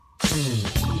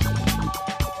And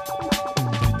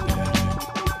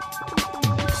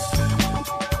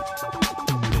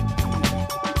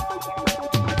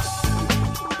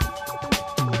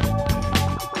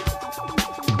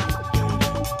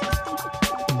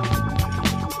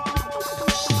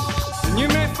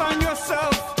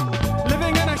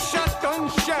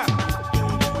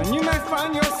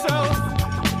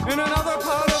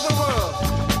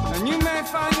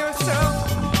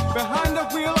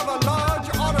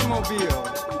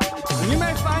you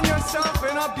may find yourself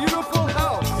in a beautiful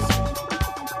house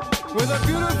with a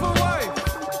beautiful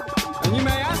wife. And you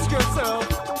may ask yourself,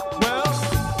 well,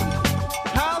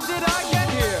 how did I get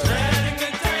here? Letting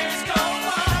the days go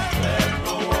by, let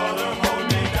the water hold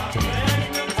me down.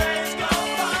 Letting the days go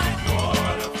by,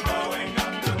 water flowing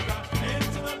underground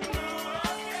into the blue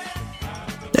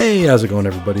again. Hey, how's it going,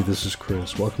 everybody? This is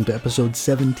Chris. Welcome to episode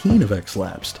 17 of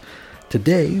X-Lapsed.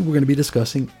 Today, we're going to be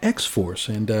discussing X-Force,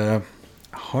 and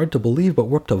hard to believe, but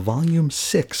we're up to volume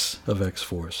 6 of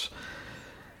X-Force.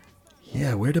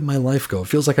 Yeah, where did my life go? It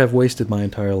feels like I've wasted my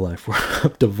entire life. We're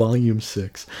up to volume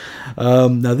 6.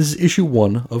 Now, this is issue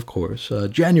 1, of course,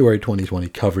 January 2020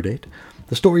 cover date.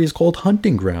 The story is called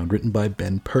Hunting Ground, written by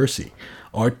Ben Percy.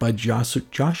 Art by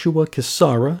Joshua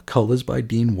Cassara, colors by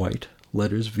Dean White.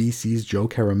 Letters VC's Joe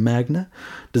Caramagna.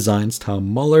 Designs Tom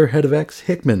Muller, head of X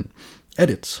Hickman.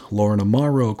 Edits, Lauren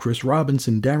Amaro, Chris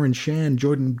Robinson, Darren Shan,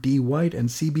 Jordan D. White, and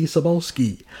C.B.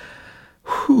 Sobolski.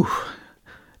 Whew.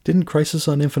 Didn't Crisis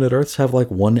on Infinite Earths have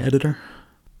like one editor?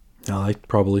 No, I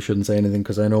probably shouldn't say anything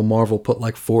because I know Marvel put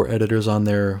like 4 editors on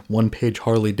their one-page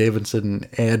Harley Davidson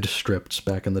ad strips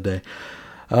back in the day.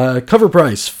 Cover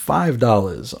price,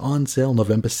 $5. On sale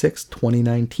November 6th,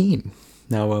 2019.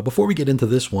 Now, before we get into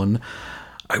this one,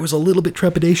 I was a little bit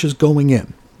trepidatious going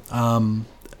in.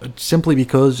 Simply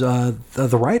because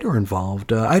the writer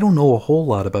involved, I don't know a whole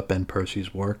lot about Ben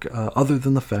Percy's work, other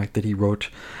than the fact that he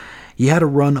had a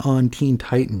run on Teen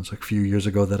Titans a few years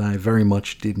ago that I very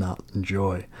much did not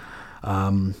enjoy.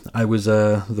 I was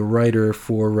the writer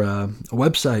for a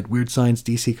website, Weird Science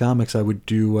DC Comics. I would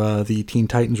do the Teen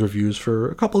Titans reviews for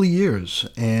a couple of years,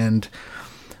 and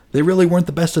they really weren't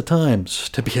the best of times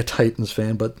to be a Titans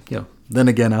fan, but, you know, then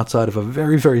again, outside of a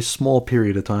very, very small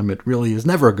period of time, it really is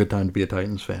never a good time to be a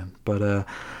Titans fan. But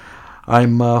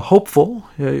I'm hopeful,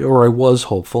 or I was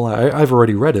hopeful. I've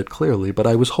already read it, clearly, but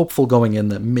I was hopeful going in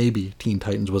that maybe Teen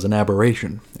Titans was an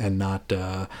aberration and not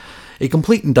a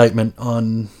complete indictment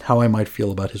on how I might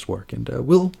feel about his work. And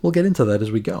we'll get into that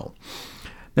as we go.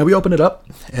 Now, we open it up,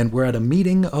 and we're at a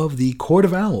meeting of the Court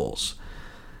of Owls.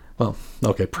 Well,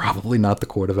 okay, probably not the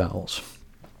Court of Owls.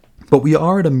 But we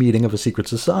are at a meeting of a secret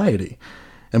society,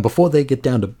 and before they get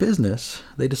down to business,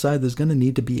 they decide there's going to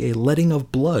need to be a letting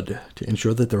of blood to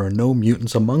ensure that there are no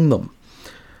mutants among them.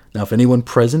 Now, if anyone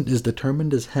present is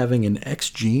determined as having an X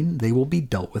gene, they will be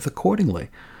dealt with accordingly,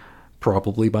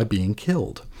 probably by being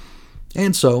killed.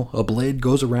 And so, a blade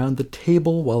goes around the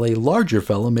table while a larger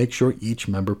fellow makes sure each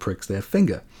member pricks their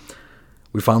finger.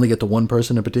 We finally get to one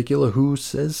person in particular who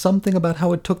says something about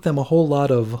how it took them a whole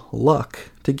lot of luck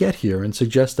to get here and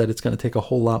suggests that it's going to take a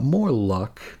whole lot more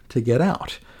luck to get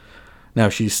out. Now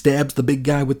she stabs the big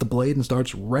guy with the blade and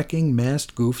starts wrecking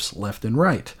masked goofs left and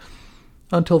right,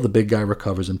 until the big guy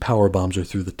recovers and powerbombs her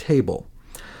through the table.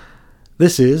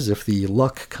 This is, if the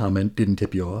luck comment didn't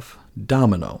tip you off,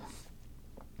 Domino.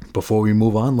 Before we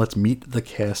move on, let's meet the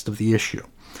cast of the issue.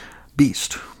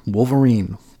 Beast,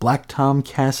 Wolverine, Black Tom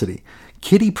Cassidy,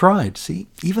 Kitty Pryde, see,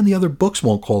 even the other books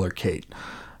won't call her Kate.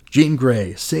 Jean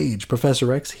Grey, Sage,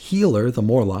 Professor X, Healer, the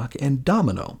Morlock, and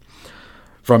Domino.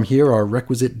 From here, our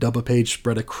requisite double-page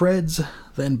spread of creds,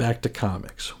 then back to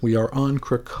comics. We are on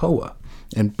Krakoa,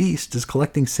 and Beast is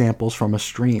collecting samples from a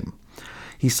stream.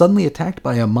 He's suddenly attacked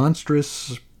by a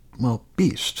monstrous,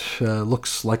 beast.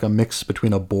 Looks like a mix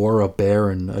between a boar, a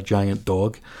bear, and a giant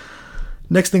dog.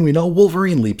 Next thing we know,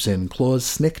 Wolverine leaps in, claws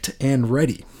snicked and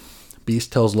ready.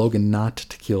 Beast tells Logan not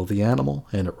to kill the animal,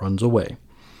 and it runs away.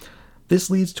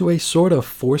 This leads to a sort of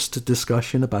forced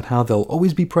discussion about how there'll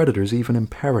always be predators even in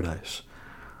paradise.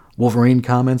 Wolverine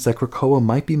comments that Krakoa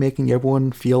might be making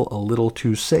everyone feel a little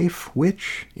too safe,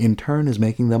 which, in turn, is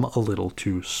making them a little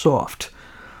too soft.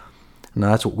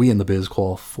 Now that's what we in the biz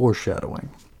call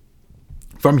foreshadowing.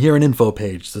 From here, an info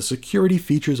page, the security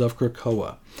features of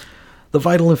Krakoa. The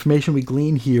vital information we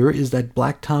glean here is that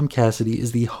Black Tom Cassidy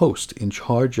is the host in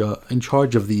charge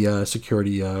of the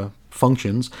security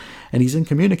functions, and he's in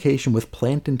communication with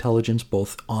plant intelligence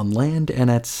both on land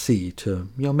and at sea to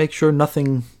make sure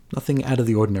nothing out of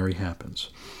the ordinary happens.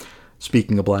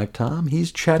 Speaking of Black Tom,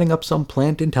 he's chatting up some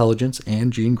plant intelligence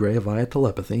and Jean Grey via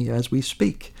telepathy as we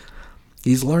speak.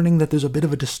 He's learning that there's a bit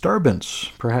of a disturbance,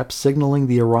 perhaps signaling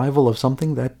the arrival of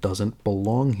something that doesn't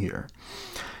belong here.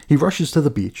 He rushes to the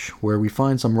beach, where we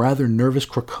find some rather nervous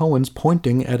Krakoans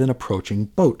pointing at an approaching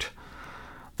boat.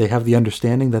 They have the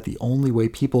understanding that the only way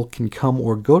people can come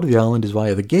or go to the island is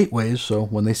via the gateways, so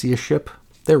when they see a ship,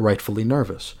 they're rightfully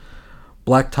nervous.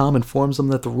 Black Tom informs them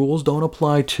that the rules don't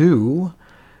apply to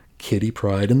Kitty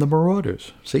Pryde and the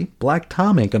Marauders. See, Black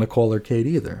Tom ain't going to call her Kate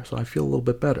either, so I feel a little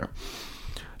bit better.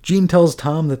 Jean tells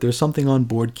Tom that there's something on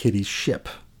board Kitty's ship,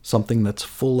 something that's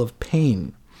full of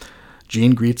pain.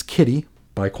 Jean greets Kitty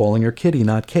by calling her Kitty,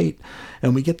 not Kate,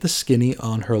 and we get the skinny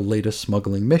on her latest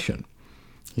smuggling mission.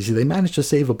 You see, they managed to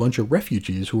save a bunch of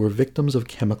refugees who were victims of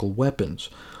chemical weapons.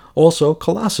 Also,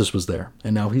 Colossus was there,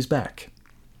 and now he's back.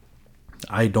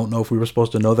 I don't know if we were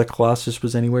supposed to know that Colossus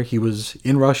was anywhere. He was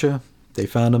in Russia. They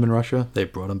found him in Russia. They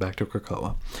brought him back to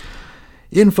Krakoa.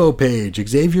 Info page,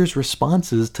 Xavier's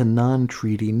responses to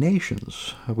non-treaty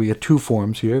nations. We have two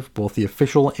forms here, both the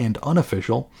official and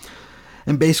unofficial.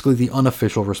 And basically the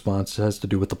unofficial response has to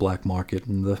do with the black market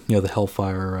and the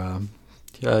Hellfire,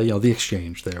 the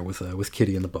exchange there with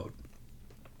Kitty in the boat.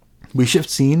 We shift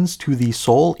scenes to the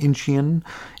Seoul Incheon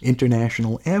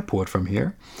International Airport from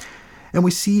here, and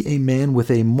we see a man with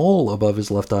a mole above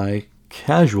his left eye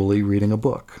casually reading a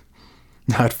book.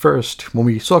 At first, when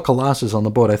we saw Colossus on the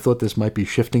boat, I thought this might be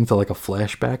shifting to like a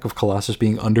flashback of Colossus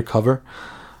being undercover,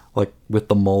 like with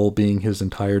the mole being his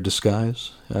entire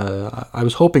disguise. I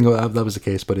was hoping that was the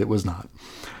case, but it was not.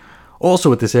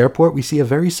 Also at this airport, we see a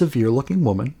very severe-looking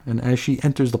woman, and as she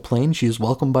enters the plane, she is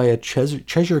welcomed by a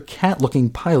Cheshire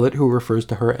Cat-looking pilot who refers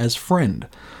to her as friend.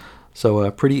 So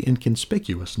pretty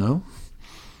inconspicuous, no?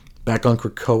 Back on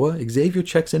Krakoa, Xavier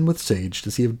checks in with Sage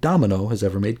to see if Domino has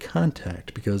ever made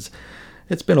contact, because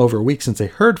it's been over a week since they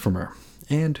heard from her,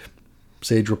 and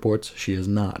Sage reports she has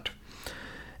not.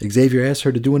 Xavier asks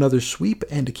her to do another sweep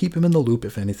and to keep him in the loop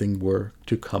if anything were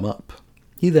to come up.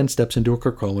 He then steps into a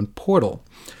Krakoan portal.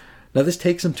 Now this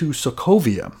takes him to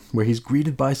Sokovia, where he's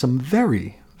greeted by some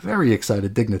very, very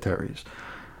excited dignitaries.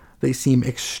 They seem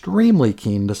extremely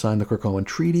keen to sign the Krakoan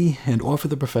Treaty and offer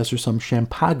the professor some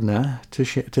champagne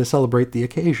to celebrate the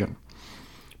occasion.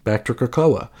 Back to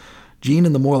Krakoa, Jean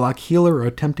and the Morlock healer are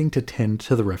attempting to tend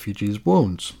to the refugees'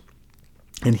 wounds.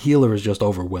 And Healer is just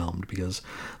overwhelmed because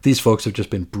these folks have just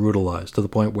been brutalized to the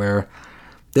point where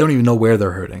they don't even know where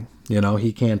they're hurting.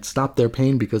 He can't stop their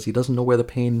pain because he doesn't know where the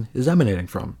pain is emanating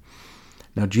from.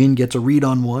 Now, Jean gets a read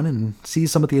on one and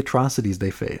sees some of the atrocities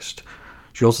they faced.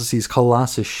 She also sees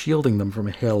Colossus shielding them from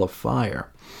a hail of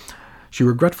fire. She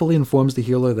regretfully informs the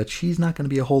healer that she's not going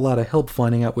to be a whole lot of help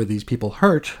finding out where these people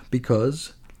hurt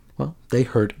because, well, they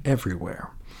hurt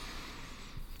everywhere.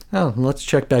 Now, let's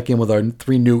check back in with our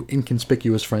three new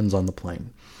inconspicuous friends on the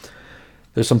plane.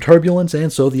 There's some turbulence,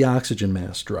 and so the oxygen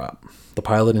masks drop. The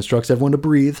pilot instructs everyone to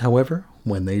breathe, however,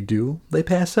 when they do, they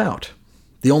pass out.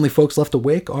 The only folks left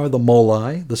awake are the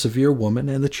Mole-Eye, the Severe Woman,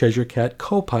 and the Cheshire Cat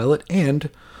co-pilot, and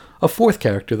a fourth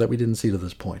character that we didn't see to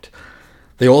this point.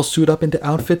 They all suit up into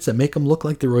outfits that make them look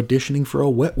like they're auditioning for a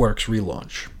Wetworks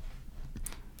relaunch.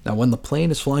 Now, when the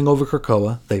plane is flying over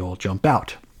Krakoa, they all jump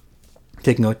out,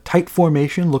 taking a tight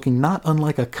formation looking not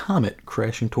unlike a comet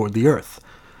crashing toward the Earth.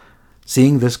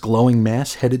 Seeing this glowing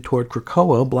mass headed toward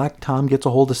Krakoa, Black Tom gets a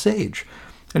hold of Sage,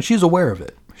 and she's aware of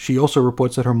it. She also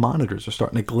reports that her monitors are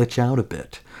starting to glitch out a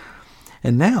bit.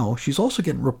 And now she's also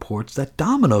getting reports that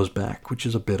Domino's back, which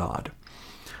is a bit odd.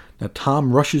 Now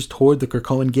Tom rushes toward the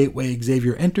Krakoan gateway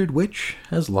Xavier entered, which,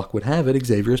 as luck would have it,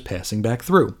 Xavier is passing back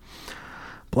through.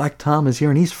 Black Tom is here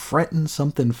and he's fretting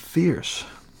something fierce.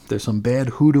 There's some bad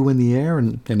hoodoo in the air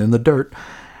and in the dirt,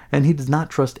 and he does not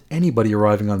trust anybody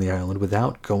arriving on the island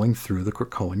without going through the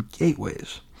Krakoan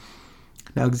gateways.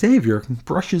 Now Xavier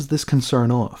brushes this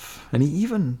concern off, and he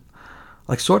even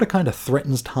sort of kind of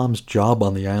threatens Tom's job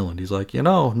on the island. He's like,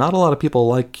 not a lot of people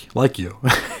like you.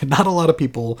 Not a lot of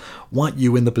people want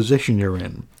you in the position you're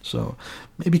in. So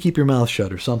maybe keep your mouth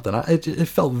shut or something. It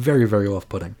felt very, very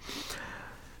off-putting.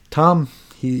 Tom,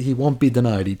 he won't be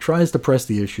denied. He tries to press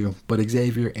the issue, but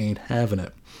Xavier ain't having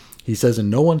it. He says in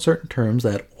no uncertain terms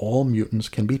that all mutants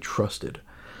can be trusted.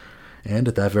 And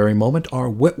at that very moment, our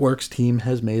Wetworks team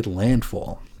has made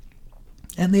landfall.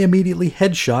 And they immediately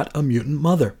headshot a mutant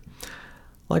mother.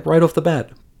 Like right off the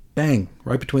bat. Bang,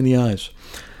 right between the eyes.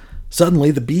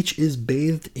 Suddenly, the beach is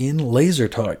bathed in laser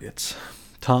targets.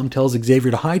 Tom tells Xavier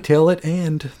to hightail it,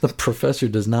 and the professor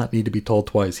does not need to be told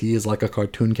twice. He is like a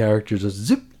cartoon character, just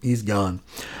zip, he's gone.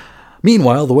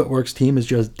 Meanwhile, the Wetworks team is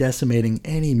just decimating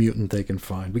any mutant they can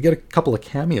find. We get a couple of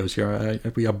cameos here.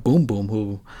 We have Boom Boom,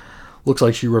 who looks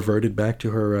like she reverted back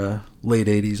to her late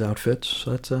 80s outfits.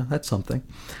 So that's something.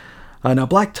 Now,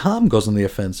 Black Tom goes on the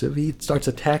offensive. He starts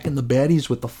attacking the baddies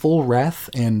with the full wrath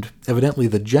and evidently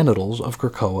the genitals of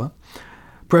Krakoa.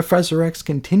 Professor X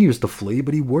continues to flee,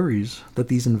 but he worries that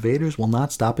these invaders will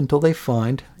not stop until they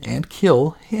find and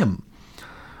kill him.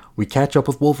 We catch up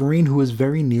with Wolverine, who is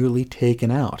very nearly taken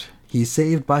out. He's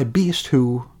saved by Beast,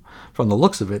 who, from the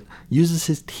looks of it, uses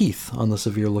his teeth on the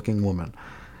severe-looking woman.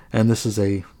 And this is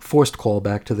a forced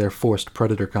callback to their forced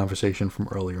Predator conversation from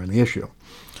earlier in the issue.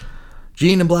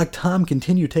 Jean and Black Tom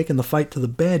continue taking the fight to the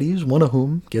baddies, one of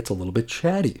whom gets a little bit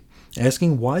chatty,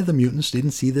 asking why the mutants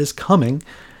didn't see this coming,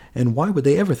 and why would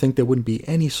they ever think there wouldn't be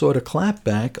any sort of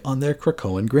clapback on their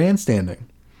Krakoan grandstanding.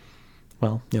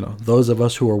 Well, those of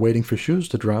us who are waiting for shoes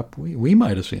to drop, we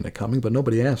might have seen it coming, but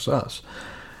nobody asked us.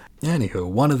 Anywho,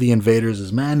 one of the invaders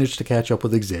has managed to catch up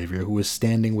with Xavier, who is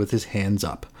standing with his hands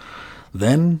up.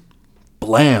 Then,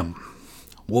 blam!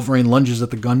 Wolverine lunges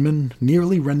at the gunman,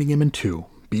 nearly rending him in two.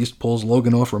 Beast pulls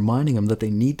Logan off, reminding him that they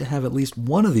need to have at least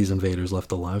one of these invaders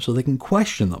left alive so they can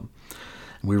question them.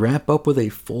 We wrap up with a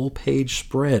full-page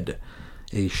spread.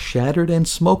 A shattered and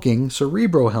smoking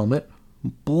Cerebro helmet,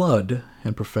 blood,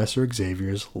 and Professor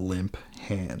Xavier's limp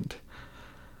hand.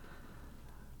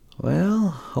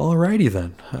 Well, alrighty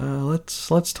then.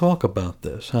 Let's talk about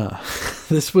this, huh?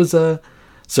 This was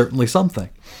certainly something.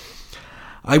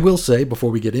 I will say, before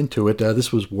we get into it,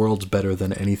 this was worlds better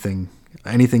than anything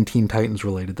Teen Titans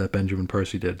related that Benjamin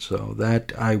Percy did, so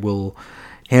that I will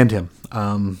hand him.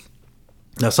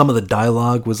 Now, some of the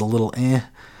dialogue was a little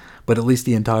but at least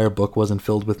the entire book wasn't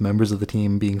filled with members of the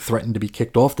team being threatened to be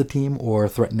kicked off the team or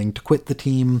threatening to quit the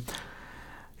team.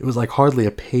 It was like hardly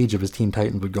a page of his Teen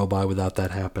Titans would go by without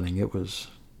that happening. It was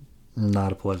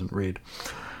not a pleasant read.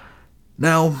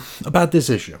 Now, about this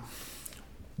issue.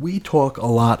 We talk a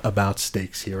lot about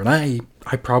stakes here, and I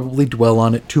probably dwell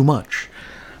on it too much.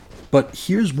 But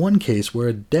here's one case where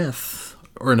a death,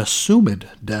 or an assumed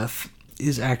death,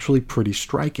 is actually pretty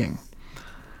striking.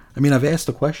 I mean, I've asked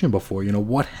the question before,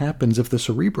 what happens if the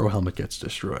Cerebro helmet gets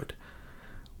destroyed?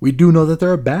 We do know that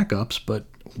there are backups, but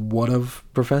what of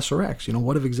Professor X?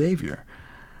 What of Xavier?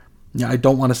 Yeah, I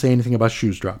don't want to say anything about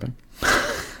shoes dropping.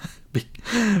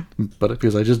 But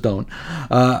because I just don't.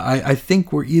 I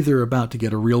think we're either about to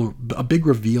get a big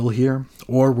reveal here,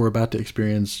 or we're about to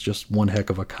experience just one heck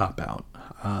of a cop-out.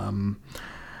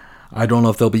 I don't know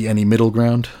if there'll be any middle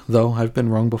ground, though. I've been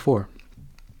wrong before.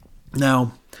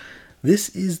 Now, this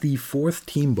is the fourth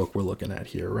team book we're looking at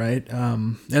here, right?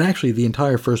 And actually, the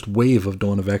entire first wave of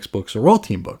Dawn of X books are all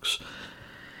team books.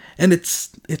 And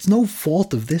it's no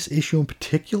fault of this issue in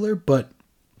particular, but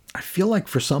I feel like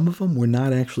for some of them, we're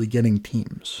not actually getting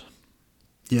teams.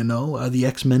 The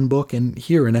X-Men book, and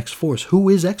here in X-Force. Who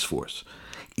is X-Force?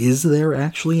 Is there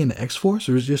actually an X-Force,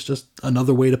 or is this just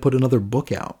another way to put another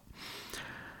book out?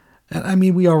 And I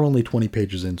mean, we are only 20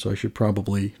 pages in, so I should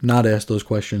probably not ask those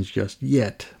questions just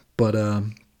yet. But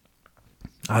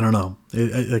I don't know.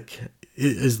 Are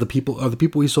the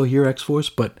people we saw here X-Force?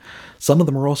 But some of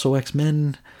them are also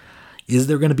X-Men. Is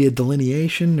there going to be a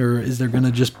delineation, or is there going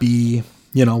to just be,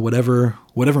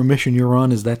 whatever mission you're on,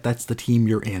 that's the team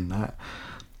you're in?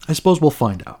 I suppose we'll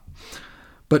find out.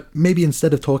 But maybe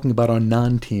instead of talking about our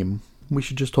non-team, we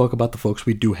should just talk about the folks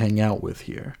we do hang out with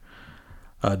here.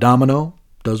 Domino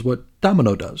does what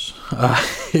Domino does.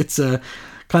 It's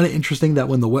kind of interesting that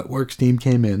when the Wetworks team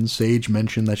came in, Sage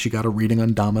mentioned that she got a reading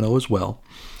on Domino as well.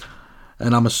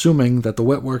 And I'm assuming that the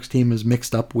Wetworks team is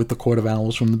mixed up with the Court of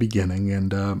Owls from the beginning.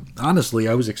 And honestly,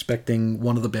 I was expecting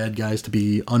one of the bad guys to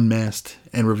be unmasked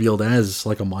and revealed as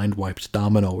like a mind-wiped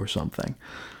Domino or something.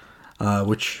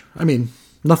 Which, I mean,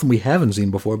 nothing we haven't seen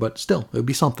before, but still, it would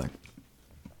be something.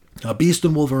 Beast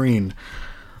and Wolverine.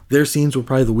 Their scenes were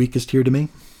probably the weakest here to me.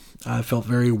 I felt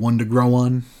very one to grow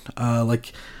on.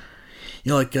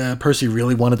 Percy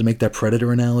really wanted to make that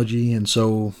Predator analogy, and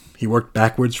so he worked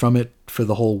backwards from it for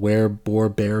the whole were, boar,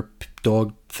 bear,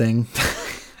 dog thing.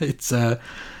 It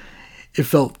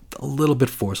felt a little bit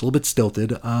forced, a little bit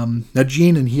stilted. Now,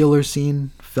 Jean and Healer's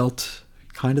scene felt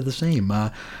kind of the same.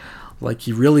 Like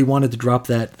he really wanted to drop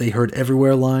that "they heard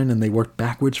everywhere" line, and they worked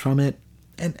backwards from it.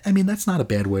 And I mean, that's not a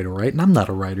bad way to write, and I'm not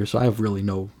a writer, so I have really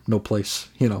no place,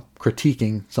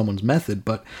 critiquing someone's method,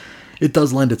 but it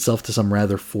does lend itself to some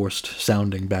rather forced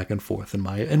sounding back and forth, in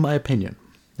my opinion.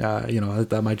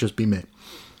 That might just be me.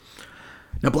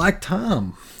 Now, Black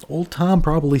Tom. Old Tom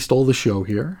probably stole the show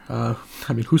here.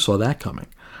 Who saw that coming?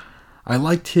 I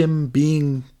liked him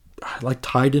being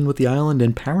tied in with the island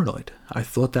and paranoid. I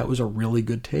thought that was a really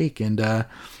good take, and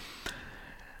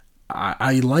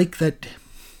I like that.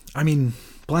 I mean,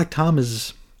 Black Tom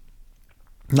is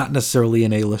not necessarily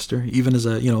an A-lister. Even as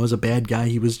a bad guy,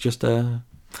 he was just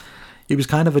he was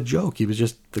kind of a joke. He was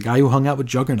just the guy who hung out with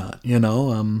Juggernaut, you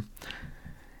know.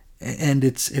 And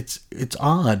it's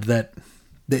odd that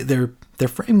they're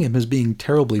framing him as being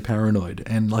terribly paranoid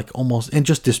and like almost and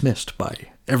just dismissed by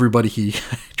everybody he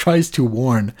tries to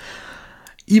warn,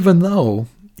 even though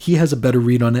he has a better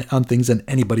read on things than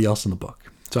anybody else in the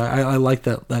book. So I like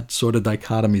that sort of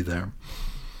dichotomy there.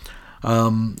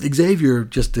 Xavier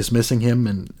just dismissing him,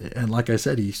 and like I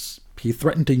said, he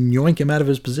threatened to yoink him out of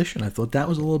his position. I thought that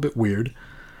was a little bit weird.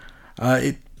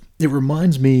 It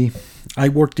reminds me, I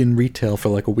worked in retail for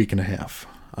like a week and a half.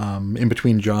 In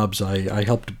between jobs, I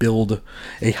helped build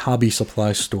a hobby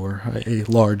supply store, a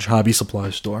large hobby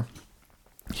supply store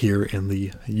here in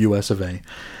the US of A.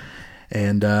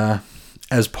 And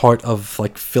as part of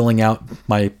like filling out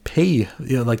my pay,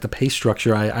 like the pay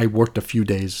structure, I worked a few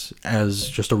days as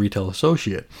just a retail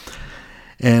associate.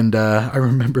 And I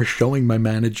remember showing my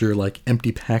manager like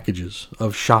empty packages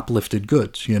of shoplifted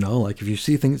goods, like if you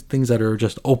see things that are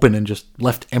just open and just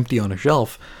left empty on a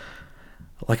shelf,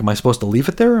 like, am I supposed to leave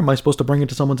it there or am I supposed to bring it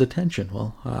to someone's attention?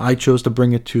 Well, I chose to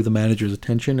bring it to the manager's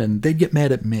attention, and they'd get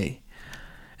mad at me.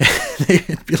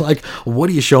 They'd be like, what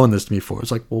are you showing this to me for?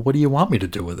 It's like, well, what do you want me to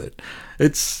do with it?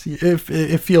 It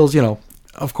feels,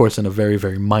 of course, in a very,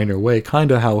 very minor way,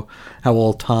 kind of how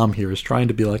old Tom here is trying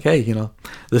to be like, hey,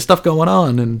 there's stuff going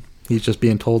on, and he's just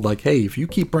being told like, hey, if you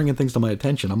keep bringing things to my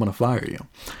attention, I'm going to fire you.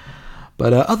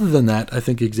 But other than that, I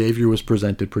think Xavier was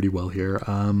presented pretty well here.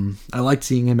 I liked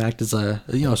seeing him act as a,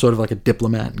 sort of like a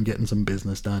diplomat and getting some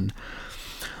business done.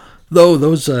 Though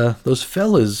those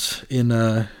fellas in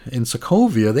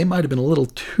Sokovia, they might have been a little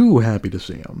too happy to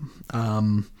see him.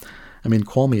 I mean,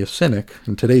 call me a cynic,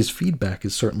 and today's feedback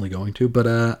is certainly going to, but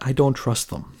I don't trust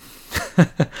them.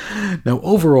 Now,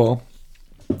 overall,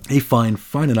 a fine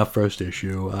enough first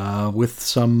issue with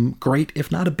some great,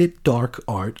 if not a bit dark,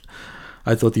 art.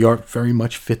 I thought the art very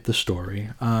much fit the story.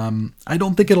 I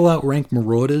don't think it'll outrank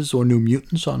Marauders or New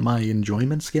Mutants on my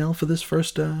enjoyment scale for this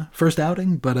first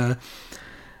outing, but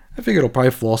I figure it'll probably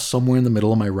fall somewhere in the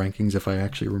middle of my rankings if I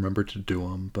actually remember to do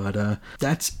them. But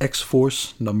that's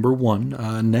X-Force number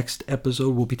 1. Next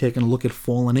episode, we'll be taking a look at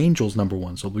Fallen Angels number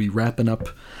 1. So we'll be wrapping up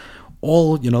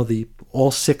all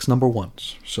 6 number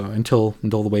 1s. So until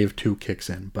the wave 2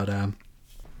 kicks in. But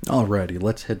alrighty,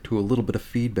 let's head to a little bit of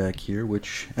feedback here,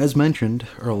 which, as mentioned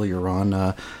earlier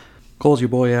on, calls your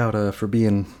boy out for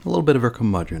being a little bit of a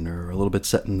curmudgeon, or a little bit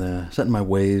set in my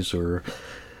ways, or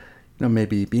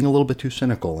maybe being a little bit too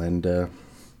cynical. And I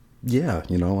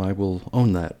will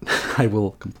own that. I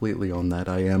will completely own that.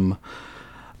 I am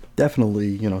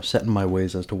definitely set in my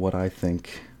ways as to what I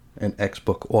think an X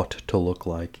book ought to look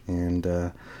like, and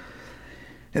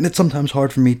it's sometimes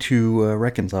hard for me to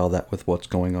reconcile that with what's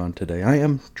going on today. I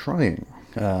am trying.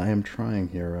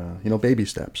 Here. Baby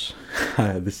steps.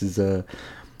 This is a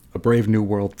brave new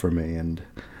world for me, and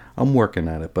I'm working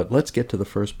at it. But let's get to the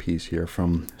first piece here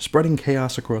from Spreading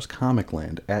Chaos Across Comic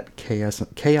Land at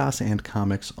Chaos and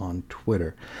Comics on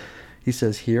Twitter. He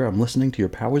says here, I'm listening to your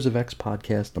Powers of X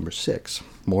podcast number 6.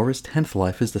 Moira's 10th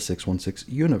life is the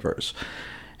 616 universe.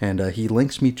 And he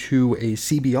links me to a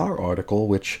CBR article,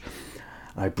 which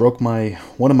I broke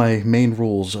one of my main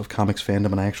rules of comics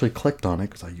fandom, and I actually clicked on it,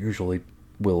 because I usually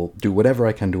will do whatever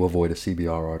I can to avoid a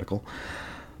CBR article.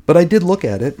 But I did look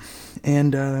at it,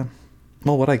 and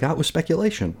what I got was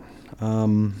speculation.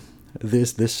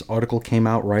 This article came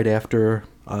out right after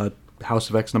House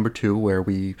of X number 2, where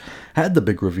we had the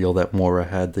big reveal that Moira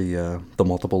had the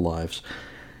multiple lives,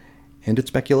 and it's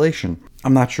speculation.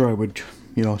 I'm not sure I would,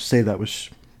 say that was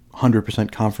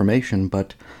 100% confirmation,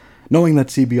 but knowing that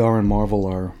CBR and Marvel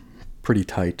are pretty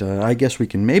tight, I guess we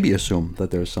can maybe assume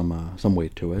that there's some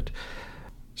weight to it.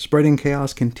 Spreading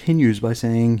Chaos continues by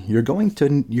saying, You're going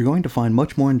to find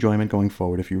much more enjoyment going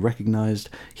forward if you recognized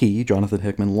Jonathan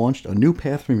Hickman, launched a new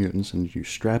path for mutants and you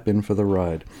strap in for the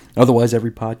ride. Otherwise,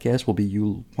 every podcast will be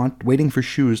you waiting for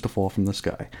shoes to fall from the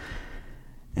sky.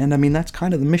 And I mean, that's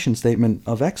kind of the mission statement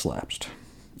of X-Lapsed.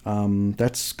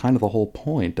 That's kind of the whole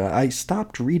point. I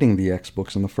stopped reading the X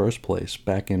books in the first place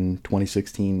back in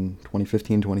 2015,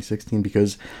 2016,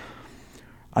 because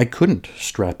I couldn't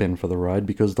strap in for the ride,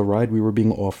 because the ride we were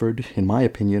being offered, in my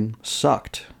opinion,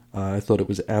 sucked. I thought it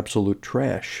was absolute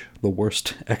trash. The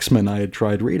worst X-Men I had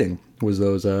tried reading was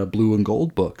those blue and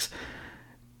gold books.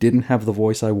 Didn't have the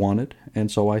voice I wanted, and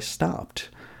so I stopped.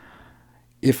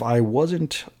 If I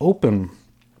wasn't open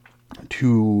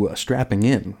to strapping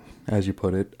in, as you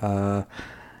put it, I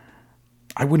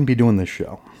wouldn't be doing this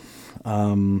show.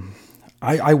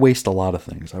 I waste a lot of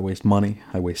things. I waste money,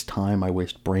 I waste time, I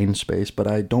waste brain space, but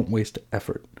I don't waste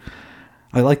effort.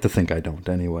 I like to think I don't,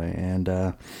 anyway. And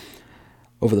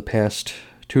over the past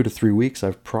 2 to 3 weeks,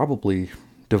 I've probably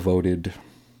devoted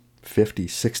 50,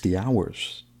 60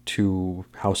 hours to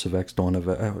House of X,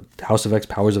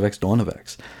 Powers of X, Dawn of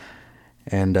X.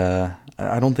 And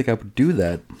I don't think I would do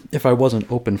that if I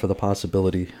wasn't open for the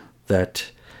possibility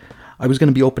that I was going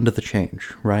to be open to the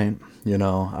change, right? You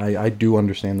know, I do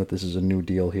understand that this is a new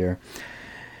deal here.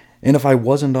 And if I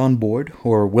wasn't on board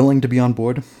or willing to be on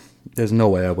board, there's no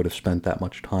way I would have spent that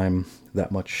much time,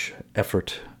 that much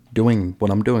effort doing what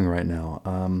I'm doing right now.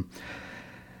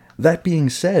 That being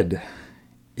said,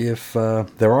 if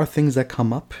there are things that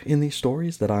come up in these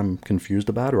stories that I'm confused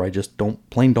about or I just don't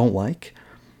like,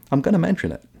 I'm going to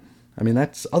mention it. I mean,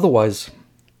 that's otherwise,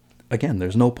 again,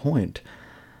 there's no point.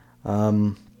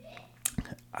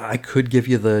 I could give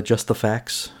you just the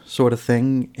facts sort of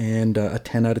thing and a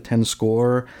 10 out of 10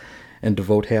 score and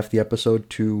devote half the episode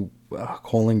to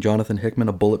calling Jonathan Hickman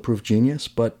a bulletproof genius,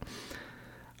 but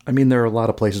I mean, there are a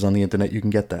lot of places on the internet you can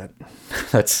get that.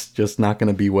 That's just not going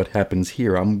to be what happens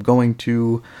here.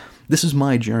 This is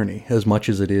my journey as much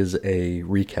as it is a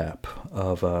recap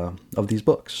of these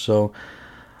books. So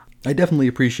I definitely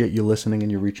appreciate you listening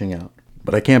and you reaching out.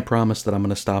 But I can't promise that I'm going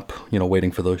to stop,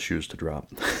 waiting for those shoes to drop.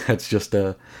 That's just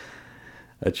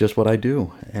what I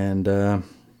do. And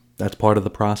that's part of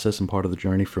the process and part of the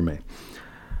journey for me.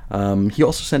 He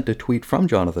also sent a tweet from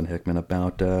Jonathan Hickman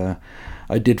about,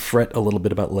 I did fret a little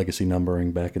bit about legacy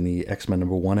numbering back in the X-Men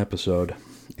 #1 episode.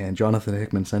 And Jonathan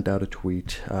Hickman sent out a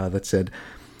tweet that said,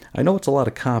 I know it's a lot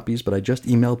of copies, but I just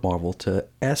emailed Marvel to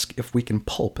ask if we can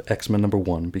pulp X-Men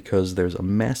 #1 because there's a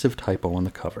massive typo on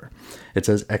the cover. It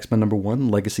says X-Men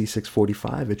 #1, Legacy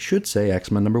 645. It should say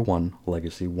X-Men #1,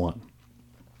 Legacy 1.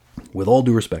 With all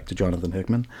due respect to Jonathan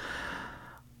Hickman,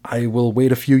 I will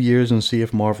wait a few years and see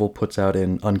if Marvel puts out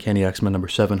an Uncanny X-Men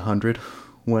 #700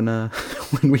 when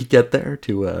we get there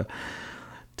to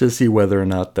see whether or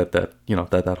not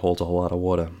that holds a whole lot of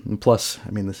water. And plus, I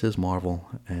mean, this is Marvel,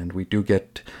 and we do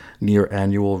get near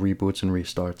annual reboots and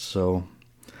restarts, so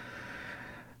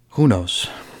who knows?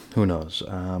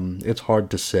 It's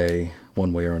hard to say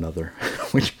one way or another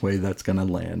which way that's going to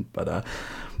land,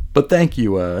 but thank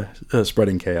you,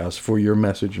 Spreading Chaos, for your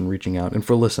message and reaching out, and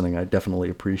for listening. I definitely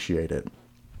appreciate it.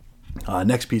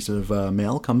 Next piece of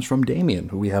mail comes from Damien,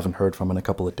 who we haven't heard from in a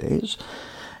couple of days.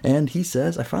 And he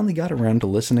says, I finally got around to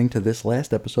listening to this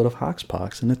last episode of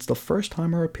Hoxpox, and it's the first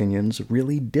time our opinions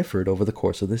really differed over the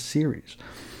course of this series.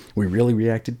 We really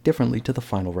reacted differently to the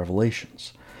final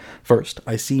revelations. First,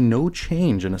 I see no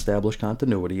change in established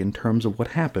continuity in terms of what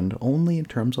happened, only in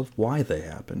terms of why they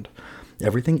happened.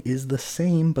 Everything is the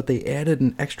same, but they added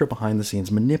an extra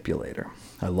behind-the-scenes manipulator.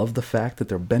 I love the fact that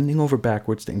they're bending over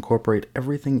backwards to incorporate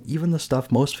everything, even the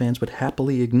stuff most fans would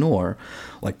happily ignore,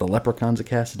 like the Leprechauns at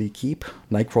Cassidy Keep,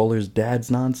 Nightcrawler's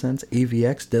dad's nonsense,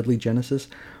 AVX, Deadly Genesis.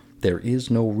 There is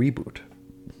no reboot.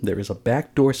 There is a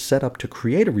backdoor set up to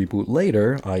create a reboot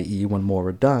later, i.e. when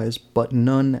Moira dies, but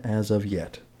none as of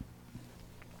yet.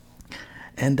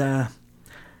 And,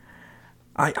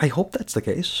 I hope that's the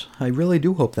case. I really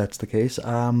do hope that's the case.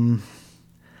 But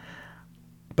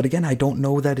again, I don't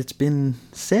know that it's been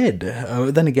said.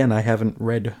 Then again, I haven't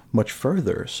read much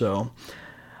further, so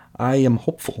I am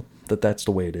hopeful that that's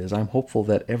the way it is. I'm hopeful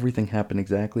that everything happened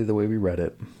exactly the way we read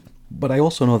it. But I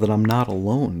also know that I'm not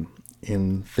alone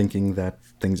in thinking that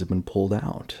things have been pulled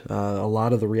out. A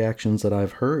lot of the reactions that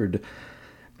I've heard,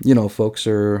 folks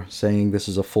are saying this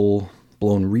is a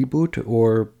full-blown reboot,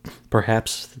 or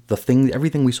perhaps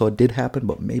everything we saw did happen,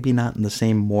 but maybe not in the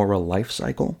same Moira life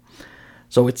cycle.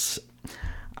 So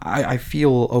I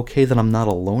feel okay that I'm not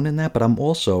alone in that, but I'm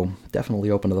also definitely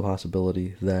open to the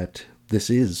possibility that this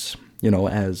is,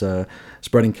 as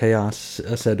Spreading Chaos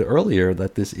said earlier,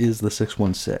 that this is the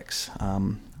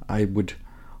 616. I would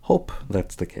hope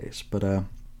that's the case, but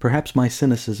perhaps my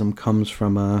cynicism comes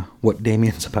from what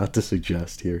Damien's about to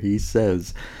suggest here. He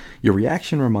says, your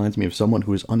reaction reminds me of someone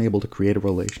who is unable to create a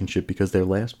relationship because their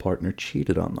last partner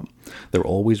cheated on them. They're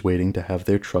always waiting to have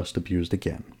their trust abused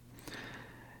again.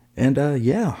 And,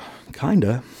 yeah,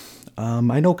 kinda.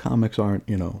 I know comics aren't,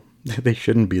 they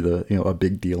shouldn't be a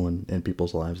big deal in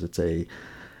people's lives. It's an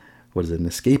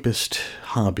escapist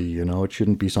hobby, It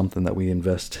shouldn't be something that we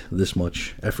invest this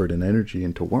much effort and energy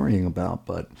into worrying about,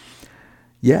 but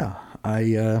yeah,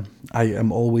 I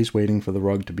am always waiting for the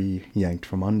rug to be yanked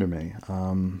from under me.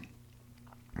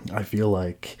 I feel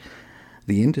like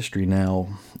the industry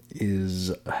now it's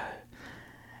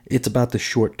about the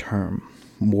short term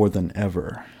more than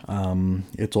ever.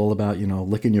 It's all about,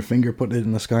 licking your finger, putting it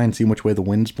in the sky and seeing which way the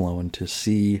wind's blowing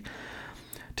to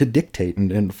dictate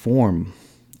and inform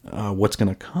what's going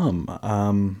to come.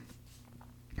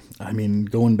 I mean,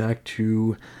 going back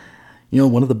to,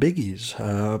 One of the biggies,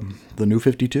 the New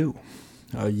 52.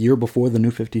 A year before the New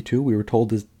 52, we were told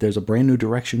there's a brand new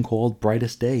direction called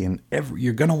Brightest Day, and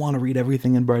you're going to want to read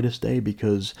everything in Brightest Day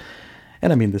because,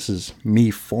 and I mean, this is me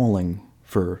falling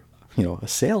for, a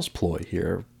sales ploy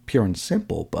here, pure and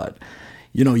simple, but,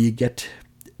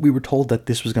 we were told that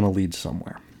this was going to lead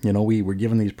somewhere. We were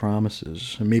given these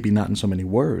promises, and maybe not in so many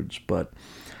words, but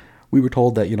we were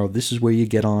told that, this is where you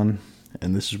get on,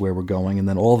 and this is where we're going, and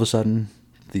then all of a sudden,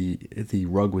 the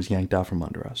rug was yanked out from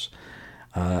under us.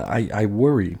 I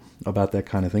worry about that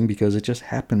kind of thing because it just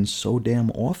happens so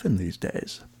damn often these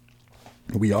days.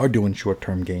 We are doing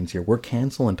short-term gains here. We're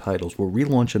canceling titles. We're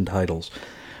relaunching titles.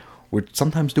 We're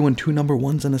sometimes doing 2 number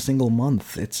ones in a single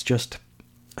month. It's just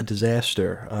a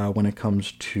disaster when it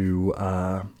comes to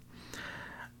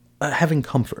having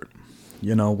comfort,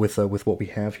 with what we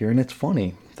have here. And it's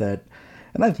funny that,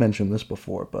 and I've mentioned this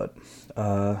before, but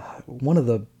one of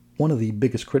the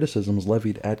biggest criticisms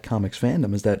levied at comics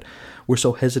fandom is that we're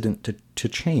so hesitant to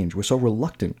change. We're so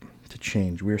reluctant to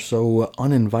change. We're so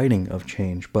uninviting of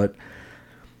change. But,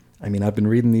 I mean, I've been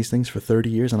reading these things for 30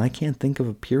 years, and I can't think of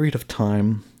a period of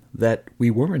time that we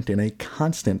weren't in a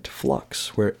constant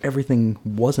flux, where everything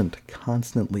wasn't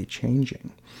constantly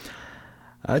changing.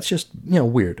 It's just,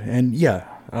 weird. And yeah,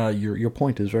 your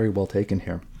point is very well taken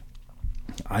here.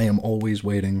 I am always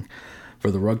waiting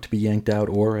for the rug to be yanked out,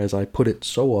 or, as I put it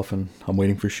so often, I'm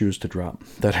waiting for shoes to drop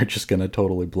that are just going to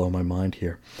totally blow my mind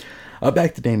here.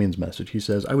 Back to Damien's message. He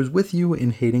says, I was with you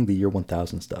in hating the year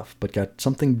 1000 stuff, but got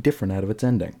something different out of its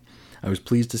ending. I was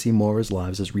pleased to see Moira's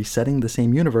lives as resetting the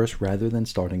same universe rather than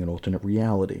starting an alternate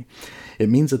reality. It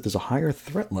means that there's a higher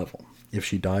threat level. If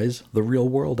she dies, the real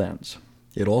world ends.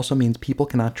 It also means people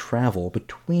cannot travel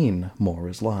between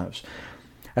Moira's lives.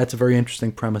 That's a very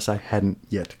interesting premise I hadn't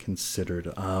yet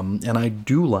considered. And I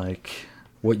do like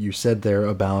what you said there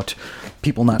about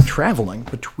people not traveling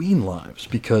between lives,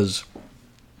 because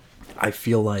I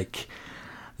feel like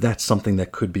that's something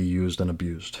that could be used and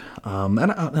abused.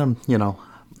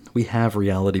 We have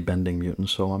reality-bending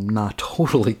mutants, so I'm not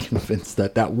totally convinced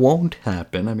that won't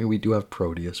happen. I mean, we do have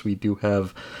Proteus. We do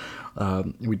have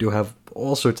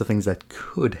all sorts of things that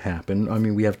could happen. I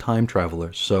mean, we have time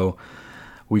travelers, so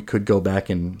we could go back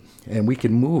and we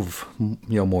can move,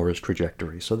 Moira's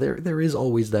trajectory. So there is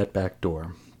always that back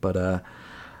door. But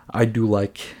I do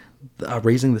like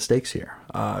raising the stakes here.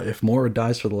 If Moira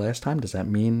dies for the last time, does that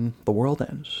mean the world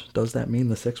ends? Does that mean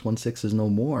the 616 is no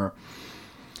more?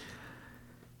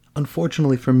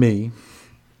 Unfortunately for me,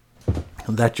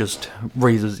 that just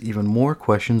raises even more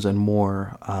questions and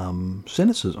more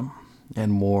cynicism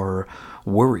and more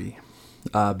worry,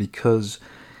 because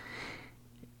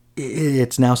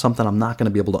it's now something I'm not going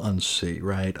to be able to unsee,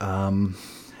 right?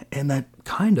 And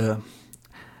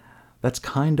that's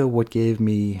kind of what gave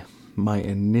me my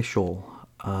initial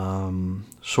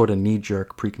sort of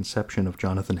knee-jerk preconception of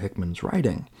Jonathan Hickman's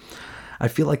writing. I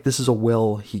feel like this is a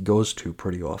well he goes to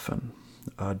pretty often.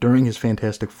 During his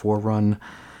Fantastic Four run,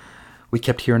 we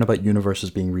kept hearing about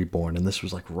universes being reborn, and this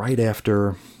was like right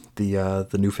after the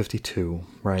New 52,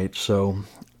 right? So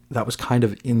that was kind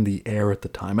of in the air at the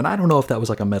time, and I don't know if that was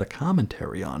like a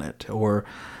meta-commentary on it, or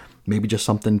maybe just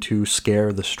something to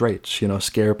scare the straights,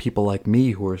 scare people like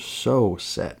me who are so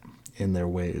set in their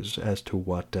ways as to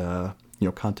what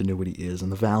continuity is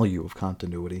and the value of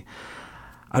continuity.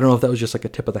 I don't know if that was just like a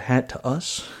tip of the hat to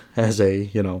us as a,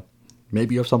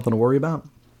 maybe you have something to worry about.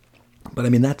 But I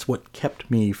mean, that's what kept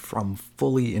me from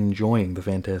fully enjoying the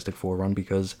Fantastic Four run,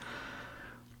 because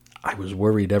I was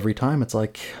worried every time. It's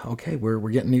like, okay, we're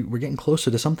getting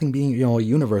closer to something being, a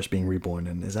universe being reborn,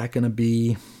 and is that going to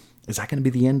be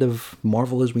the end of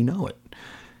Marvel as we know it?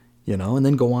 And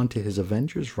then go on to his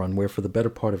Avengers run, where for the better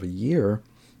part of a year,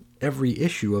 every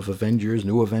issue of Avengers,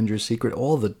 New Avengers, Secret,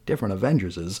 all the different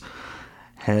Avengerses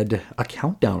had a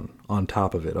countdown on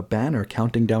top of it, a banner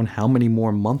counting down how many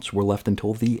more months were left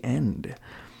until the end.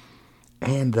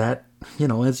 And that,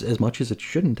 as much as it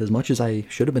shouldn't, as much as I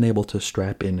should have been able to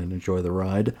strap in and enjoy the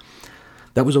ride,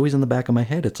 that was always in the back of my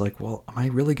head. It's like, well, am I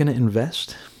really going to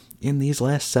invest in these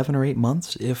last 7 or 8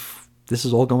 months if this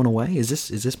is all going away? Is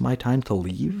this my time to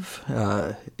leave?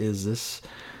 It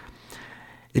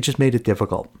just made it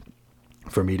difficult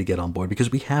for me to get on board, because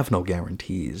we have no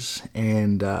guarantees.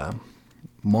 And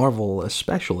Marvel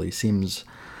especially seems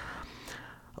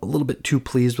a little bit too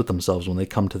pleased with themselves when they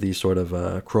come to these sort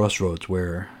of crossroads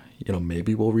where,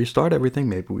 maybe we'll restart everything,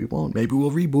 maybe we won't, maybe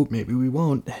we'll reboot, maybe we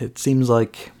won't. It seems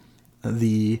like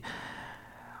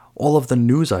all of the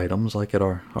news items, like at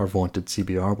our vaunted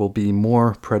CBR, will be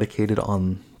more predicated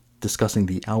on discussing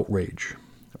the outrage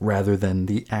rather than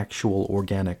the actual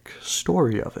organic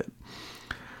story of it.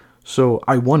 So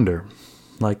I wonder,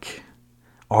 like,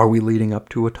 are we leading up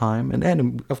to a time?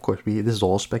 And of course, this is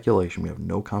all speculation. We have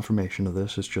no confirmation of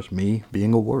this. It's just me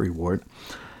being a worrywart.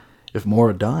 If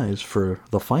Mora dies for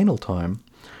the final time,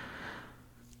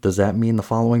 does that mean the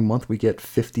following month we get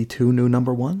 52 new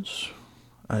number ones?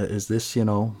 Is this,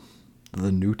 the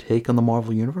new take on the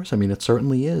Marvel Universe? I mean, it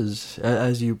certainly is.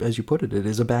 As you put it, it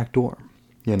is a backdoor,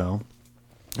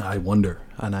 I wonder,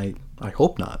 and I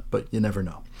hope not, but you never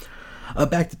know.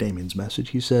 Back to Damien's message,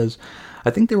 he says,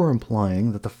 I think they were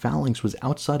implying that the Phalanx was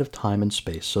outside of time and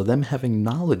space, so them having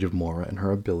knowledge of Mora and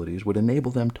her abilities would enable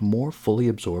them to more fully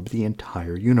absorb the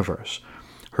entire universe.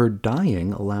 Her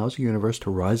dying allows the universe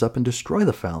to rise up and destroy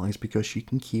the Phalanx because she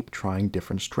can keep trying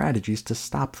different strategies to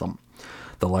stop them.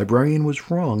 The librarian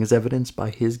was wrong, as evidenced by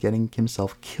his getting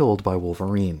himself killed by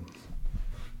Wolverine.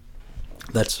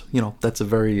 That's a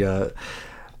very...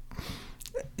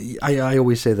 I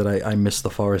always say that I miss the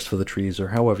forest for the trees, or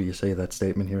however you say that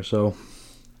statement here, so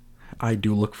I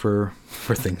do look for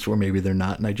things where maybe they're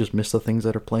not, and I just miss the things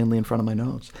that are plainly in front of my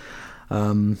nose.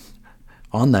 On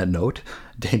that note,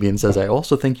 Damien says, I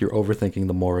also think you're overthinking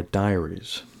the Mora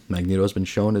diaries. Magneto has been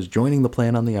shown as joining the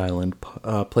plan on the island,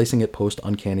 placing it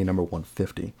post-Uncanny number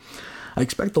 150. I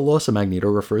expect the loss of Magneto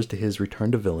refers to his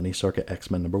return to villainy circa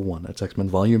X-Men number 1. That's X-Men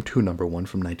Volume 2, number 1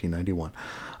 from 1991.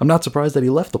 I'm not surprised that he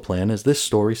left the plan, as this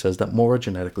story says that Mora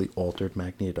genetically altered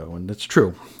Magneto, and it's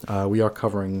true. We are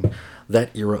covering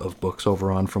that era of books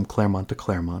over on From Claremont to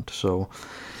Claremont, so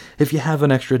if you have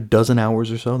an extra dozen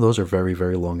hours or so, those are very,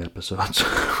 very long episodes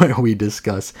where we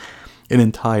discuss an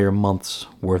entire month's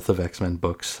worth of X-Men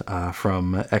books,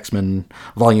 from X-Men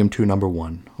Volume 2, number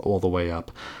 1, all the way up.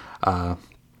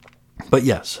 But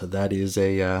yes, that is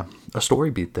a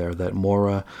story beat there, that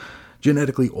Mora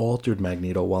genetically altered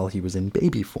Magneto while he was in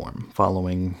baby form,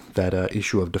 following that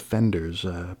issue of Defenders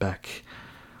back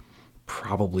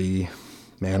probably,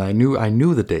 man, I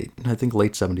knew the date. I think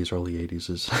late 70s, early 80s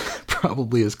is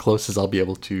probably as close as I'll be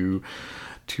able to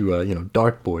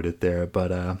dartboard it there.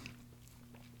 But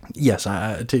yes,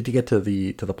 to get to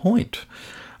the point,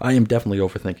 I am definitely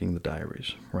overthinking the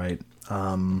diaries, right?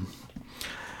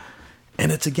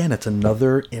 And it's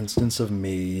another instance of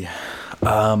me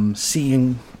not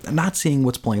seeing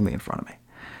what's plainly in front of me.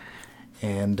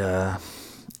 And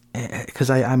because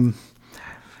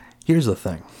here's the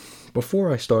thing.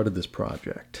 Before I started this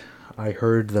project, I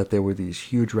heard that there were these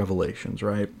huge revelations,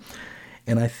 right?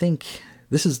 And I think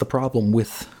this is the problem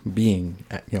with being,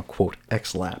 quote,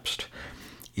 X-lapsed.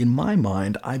 In my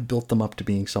mind, I built them up to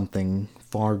being something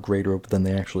far greater than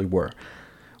they actually were.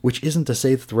 Which isn't to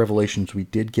say that the revelations we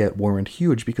did get weren't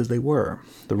huge, because they were.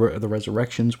 The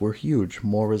resurrections were huge.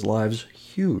 Mora's lives,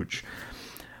 huge.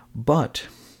 But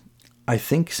I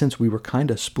think since we were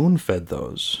kind of spoon-fed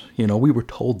those, we were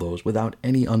told those without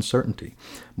any uncertainty.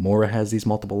 Mora has these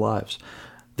multiple lives.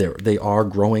 They are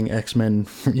growing X-Men,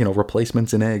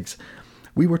 replacements in eggs.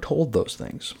 We were told those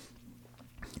things.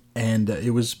 And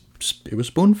it was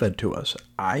spoon-fed to us.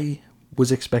 I was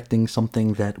expecting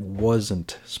something that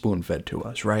wasn't spoon-fed to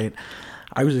us, right?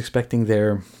 I was expecting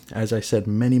there, as I said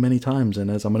many, many times,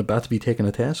 and as I'm about to be taken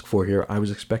a task for here, I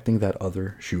was expecting that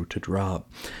other shoe to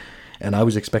drop. And I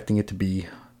was expecting it to be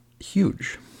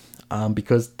huge,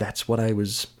 because that's what I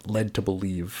was led to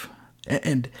believe.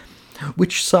 And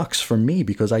which sucks for me,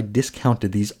 because I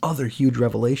discounted these other huge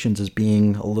revelations as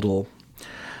being a little,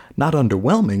 not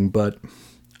underwhelming, but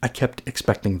I kept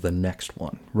expecting the next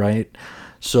one, right?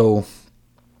 So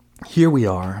here we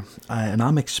are, and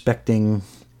I'm expecting,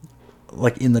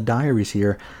 like in the diaries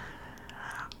here,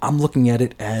 I'm looking at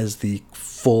it as the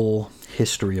full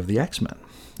history of the X-Men.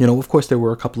 Of course there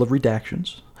were a couple of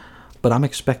redactions, but I'm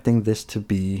expecting this to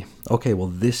be, okay, well,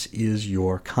 this is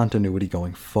your continuity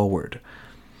going forward.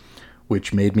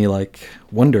 Which made me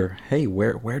wonder, hey,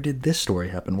 where did this story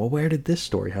happen? Well, where did this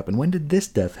story happen? When did this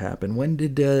death happen? When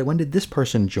did this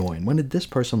person join? When did this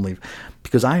person leave?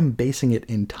 Because I'm basing it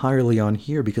entirely on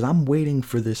here, because I'm waiting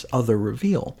for this other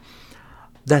reveal.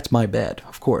 That's my bad,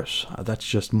 of course. That's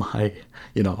just my,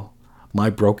 my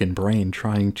broken brain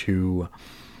trying to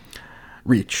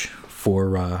reach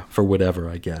for whatever,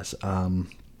 I guess.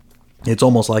 It's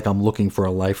almost like I'm looking for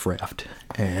a life raft,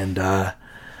 and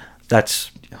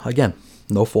that's, again,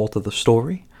 no fault of the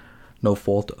story, no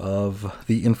fault of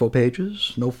the info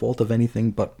pages, no fault of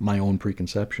anything but my own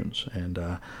preconceptions.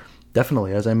 And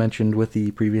definitely, as I mentioned with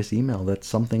the previous email, that's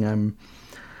something I'm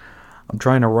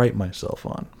trying to right myself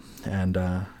on. And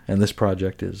this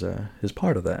project is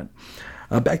part of that.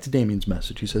 Back to Damien's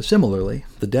message. He says, similarly,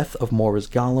 the death of Moira's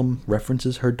golem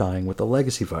references her dying with the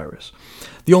legacy virus.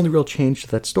 The only real change to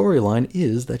that storyline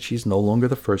is that she's no longer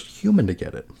the first human to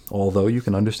get it, although you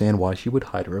can understand why she would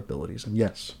hide her abilities. And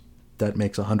yes, that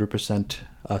makes 100%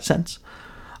 sense.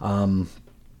 And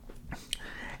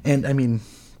I mean,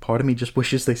 part of me just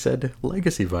wishes they said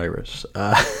legacy virus,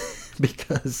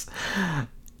 because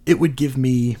it would give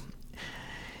me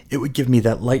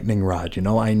that lightning rod,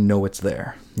 I know it's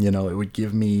there. It would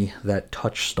give me that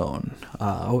touchstone.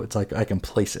 It's like I can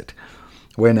place it.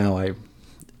 Where now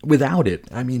without it,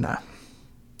 I mean,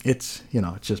 it's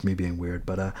just me being weird,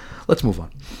 but let's move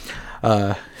on.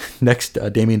 Next,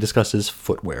 Damien discusses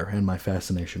footwear and my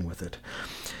fascination with it.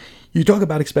 You talk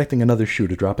about expecting another shoe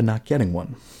to drop and not getting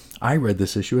one. I read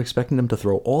this issue expecting them to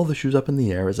throw all the shoes up in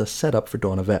the air as a setup for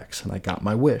Dawn of X, and I got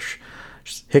my wish.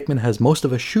 Hickman has most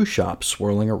of a shoe shop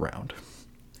swirling around.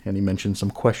 And he mentioned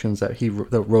some questions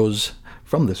that rose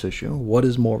from this issue. What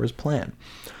is Moira's plan?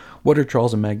 What are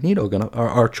Charles and Magneto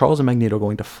are Charles and Magneto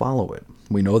going to follow it?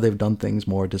 We know they've done things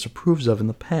Moira disapproves of in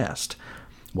the past.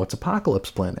 What's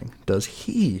Apocalypse planning? Does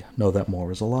he know that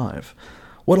Moira's alive?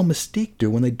 What'll Mystique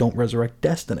do when they don't resurrect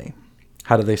Destiny?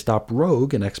 How do they stop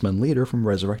Rogue, an X-Men leader, from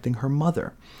resurrecting her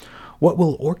mother? What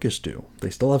will Orchis do? They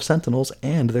still have Sentinels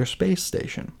and their space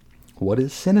station. What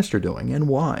is Sinister doing, and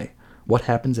why? What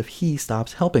happens if he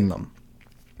stops helping them?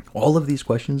 All of these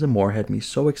questions and more had me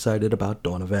so excited about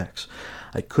Dawn of X.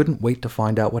 I couldn't wait to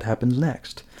find out what happens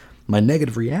next. My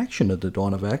negative reaction to the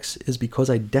Dawn of X is because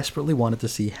I desperately wanted to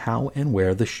see how and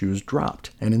where the shoes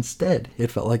dropped, and instead, it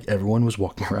felt like everyone was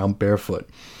walking around barefoot.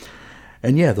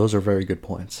 And yeah, those are very good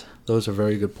points.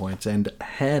 And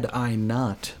had I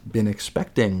not been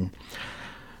expecting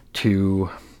to...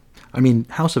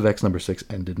 House of X number 6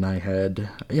 ended, and I had,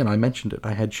 I mentioned it,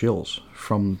 I had chills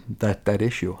from that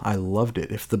issue. I loved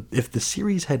it. If the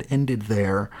series had ended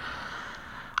there,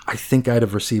 I think I'd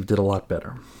have received it a lot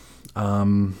better.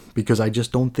 Because I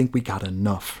just don't think we got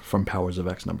enough from Powers of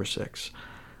X number 6.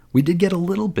 We did get a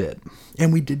little bit,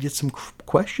 and we did get some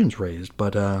questions raised,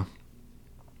 but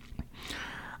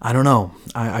I don't know.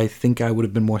 I think I would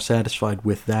have been more satisfied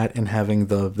with that and having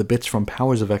the bits from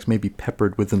Powers of X maybe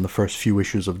peppered within the first few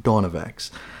issues of Dawn of X.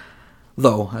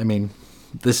 Though,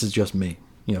 this is just me,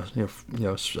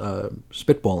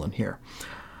 spitballing here.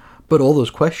 But all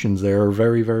those questions there are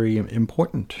very, very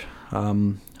important.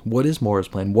 What is Moira's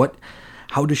plan?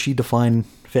 How does she define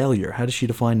failure? How does she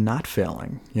define not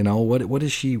failing?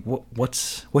 What's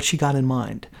she got in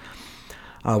mind?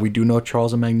 We do know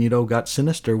Charles and Magneto got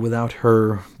Sinister without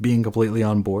her being completely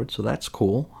on board, so that's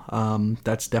cool.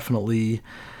 That's definitely...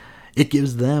 It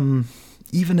gives them,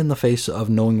 even in the face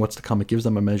of knowing what's to come, it gives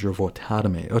them a measure of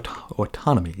autonomy,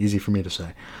 easy for me to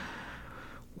say,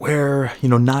 where,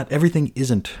 not everything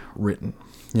isn't written.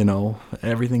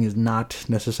 Everything is not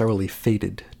necessarily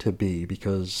fated to be,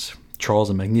 because Charles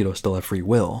and Magneto still have free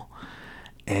will,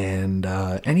 and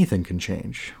anything can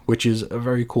change, which is a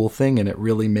very cool thing, and it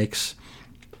really makes...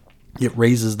 It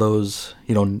raises those,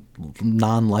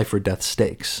 non-life or death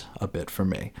stakes a bit for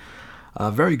me.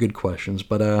 Very good questions,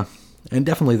 but and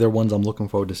definitely they're ones I'm looking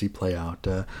forward to see play out.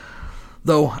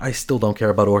 Though I still don't care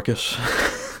about Orchis,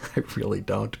 I really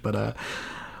don't. But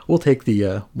we'll take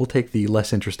the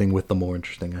less interesting with the more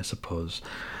interesting, I suppose.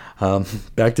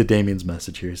 Back to Damien's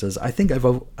message here. He says, I think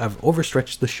I've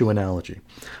overstretched the shoe analogy.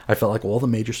 I felt like all the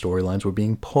major storylines were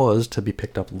being paused to be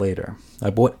picked up later. I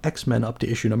bought X-Men up to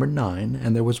issue number 9,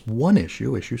 and there was one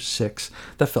issue 6,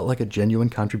 that felt like a genuine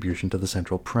contribution to the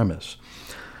central premise.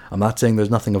 I'm not saying there's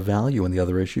nothing of value in the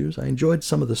other issues. I enjoyed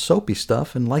some of the soapy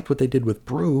stuff and liked what they did with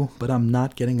Brew, but I'm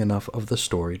not getting enough of the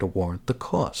story to warrant the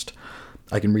cost.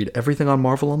 I can read everything on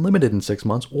Marvel Unlimited in 6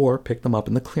 months, or pick them up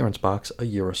in the clearance box a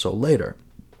year or so later.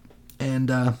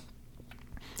 And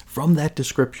from that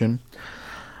description,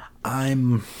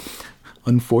 I'm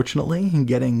unfortunately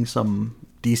getting some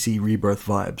DC Rebirth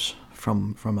vibes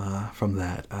from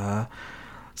that.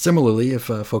 Similarly, if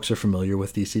folks are familiar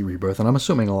with DC Rebirth, and I'm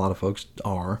assuming a lot of folks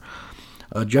are,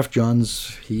 Jeff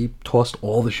Johns, he tossed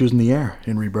all the shoes in the air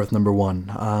in Rebirth number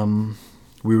 1.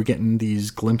 We were getting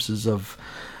these glimpses of...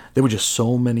 There were just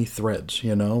so many threads,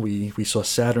 We saw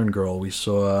Saturn Girl. We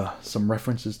saw some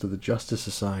references to the Justice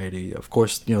Society. Of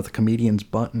course, the Comedian's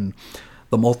Button,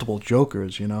 the multiple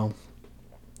Jokers,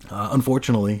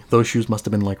 Unfortunately, those shoes must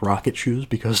have been like rocket shoes,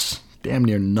 because damn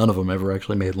near none of them ever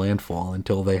actually made landfall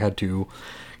until they had to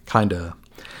kind of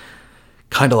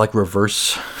like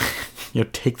reverse,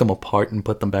 take them apart and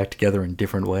put them back together in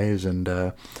different ways,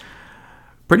 and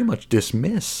pretty much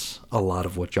dismiss a lot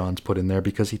of what Johns put in there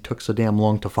because he took so damn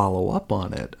long to follow up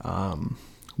on it.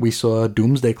 We saw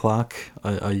Doomsday Clock,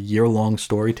 a year-long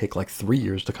story, take like 3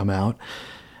 years to come out.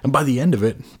 And by the end of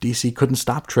it, DC couldn't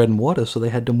stop treading water, so they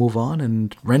had to move on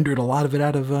and rendered a lot of it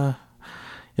out of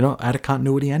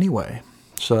continuity anyway.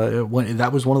 So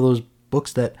that was one of those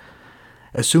books that,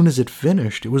 as soon as it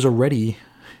finished, it was already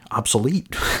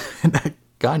obsolete. And that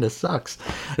kind of sucks,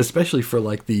 especially for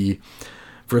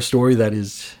a story that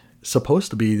is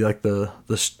supposed to be like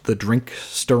the drink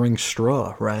stirring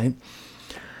straw, right?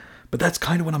 But that's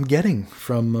kind of what I'm getting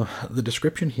from the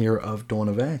description here of Dawn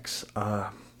of X.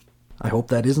 I hope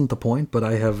that isn't the point, but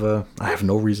I have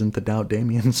no reason to doubt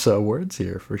Damien's words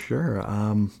here for sure.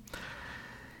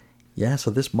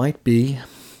 So this might be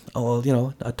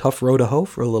a tough road to hoe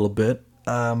for a little bit.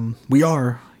 We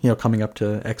are coming up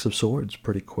to X of Swords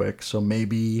pretty quick, so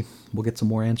maybe we'll get some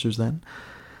more answers then.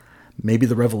 Maybe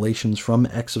the revelations from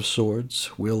X of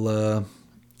Swords will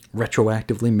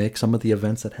retroactively make some of the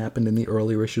events that happened in the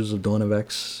earlier issues of Dawn of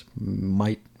X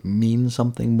might mean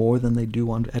something more than they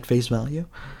do at face value.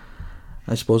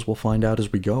 I suppose we'll find out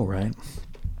as we go, right?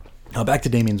 Now back to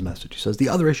Damien's message. He says, the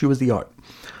other issue is the art.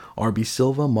 R.B.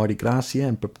 Silva, Marty Gracia,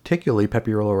 and particularly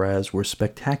Pepe Larraz were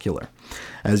spectacular.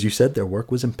 As you said, their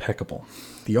work was impeccable.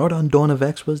 The art on Dawn of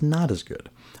X was not as good.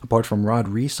 Apart from Rod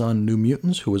Reis on New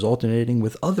Mutants, who was alternating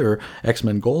with other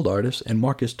X-Men Gold artists, and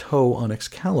Marcus Toe on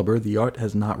Excalibur, the art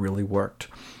has not really worked.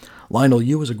 Lionel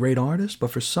Yu is a great artist, but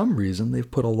for some reason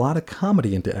they've put a lot of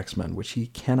comedy into X-Men, which he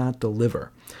cannot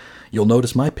deliver. You'll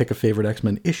notice my pick a favorite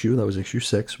X-Men issue, that was issue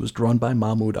 6, was drawn by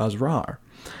Mahmoud Asrar.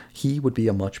 He would be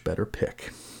a much better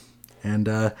pick. And,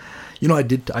 I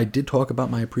did talk about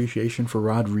my appreciation for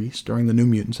Rod Reis during the New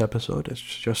Mutants episode. It's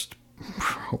just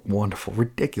wonderful,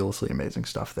 ridiculously amazing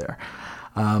stuff there.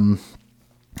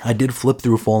 I did flip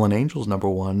through Fallen Angels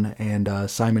 #1, and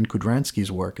Simon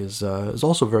Kudransky's work is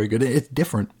also very good. It's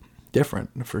different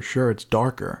for sure. It's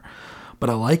darker, but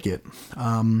I like it.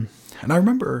 And I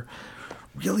remember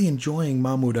really enjoying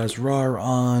Mahmoud Asrar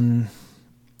on,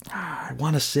 I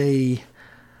want to say,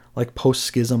 like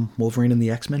post-Schism Wolverine and the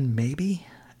X-Men, maybe,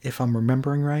 if I'm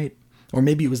remembering right. Or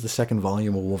maybe it was the second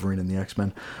volume of Wolverine and the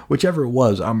X-Men. Whichever it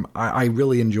was, I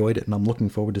really enjoyed it, and I'm looking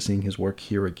forward to seeing his work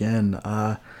here again.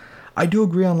 I do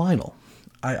agree on Lionel.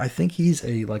 I think he's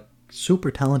a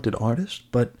super talented artist,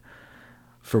 but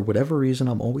for whatever reason,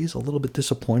 I'm always a little bit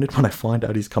disappointed when I find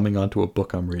out he's coming onto a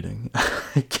book I'm reading.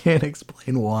 I can't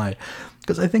explain why,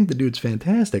 because I think the dude's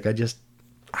fantastic. I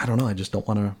don't know. I just don't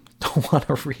want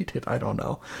to read it. I don't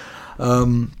know.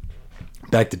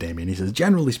 Back to Damien. He says,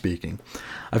 generally speaking,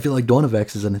 I feel like Dawn of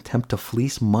X is an attempt to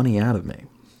fleece money out of me.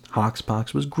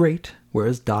 Hoxpox was great,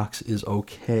 whereas Dox is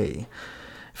okay.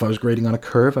 If I was grading on a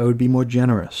curve, I would be more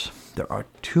generous. There are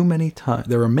many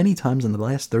times in the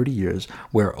last 30 years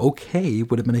where okay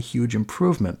would have been a huge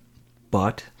improvement.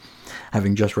 But,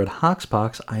 having just read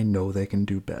Hoxpox, I know they can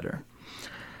do better.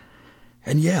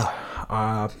 And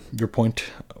yeah, your point,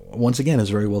 once again, is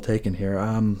very well taken here.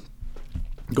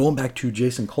 Going back to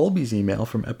Jason Colby's email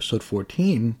from episode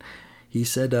 14, he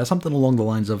said something along the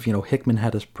lines of, Hickman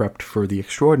had us prepped for the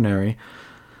extraordinary,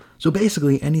 so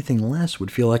basically anything less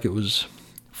would feel like it was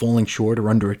falling short or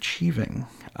underachieving.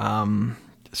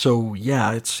 So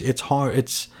yeah, it's hard.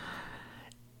 It's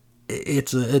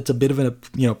a bit of a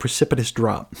precipitous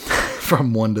drop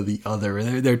from one to the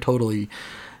other. They're totally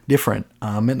different.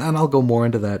 And I'll go more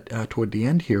into that toward the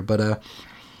end here, but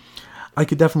I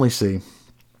could definitely see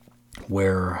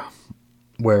where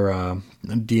Dawn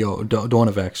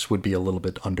of X would be a little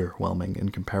bit underwhelming in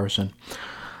comparison.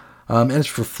 And as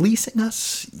for fleecing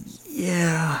us,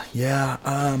 yeah.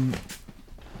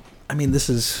 I mean, this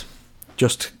is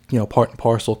just, part and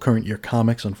parcel current year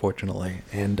comics, unfortunately.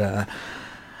 And,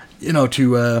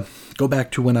 to go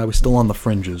back to when I was still on the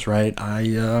fringes, right?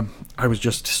 I was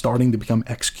just starting to become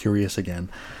X-curious again.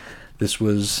 This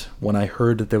was when I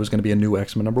heard that there was going to be a new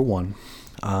X-Men #1.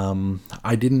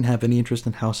 I didn't have any interest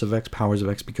in House of X, Powers of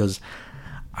X, because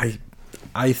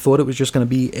I thought it was just going to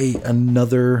be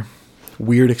another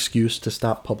weird excuse to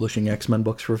stop publishing X-Men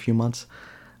books for a few months.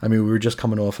 I mean, we were just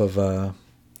coming off of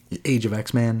Age of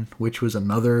X-Man, which was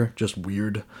another just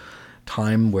weird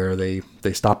time where they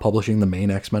stopped publishing the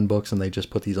main X-Men books and they just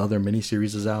put these other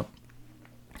miniseries out.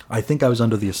 I think I was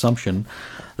under the assumption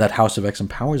that House of X and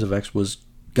Powers of X was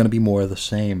going to be more of the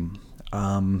same.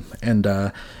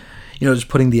 Just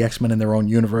putting the X-Men in their own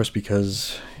universe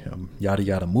because yada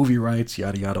yada movie rights,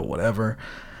 yada yada whatever.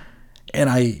 And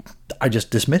I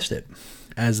just dismissed it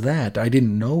as that. I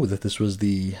didn't know that this was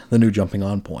the new jumping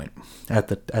on point at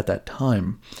that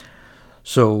time.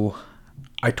 So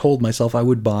I told myself I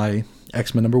would buy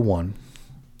X-Men #1,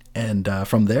 and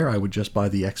from there I would just buy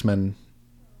the X-Men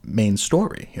main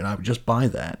story. I would just buy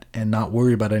that and not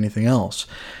worry about anything else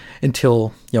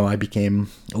until, I became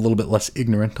a little bit less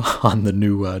ignorant on the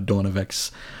new Dawn of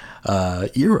X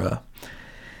era.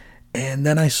 And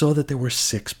then I saw that there were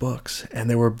 6 books, and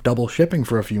they were double shipping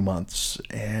for a few months.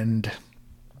 And,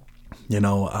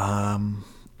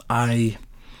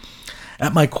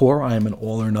 at my core, I am an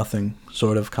all or nothing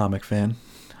sort of comic fan.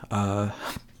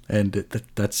 And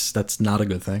that's not a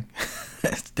good thing.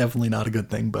 It's definitely not a good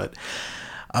thing. But,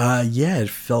 it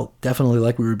felt definitely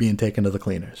like we were being taken to the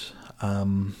cleaners.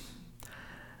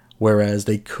 Whereas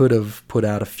they could have put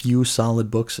out a few solid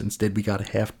books. Instead, we got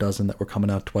a half dozen that were coming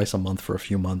out twice a month for a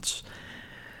few months.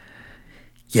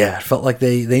 Yeah, it felt like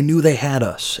they knew they had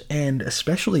us. And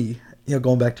especially,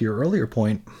 going back to your earlier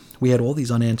point, we had all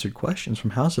these unanswered questions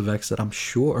from House of X that I'm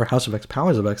sure, or House of X,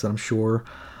 Powers of X, that I'm sure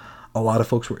a lot of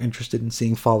folks were interested in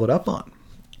seeing followed up on.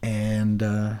 And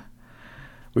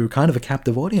we were kind of a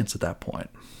captive audience at that point.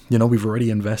 We've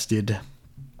already invested,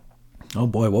 oh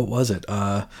boy, what was it?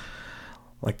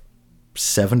 Like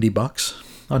 $70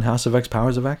 on House of X,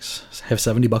 Powers of X, have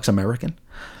 $70 American.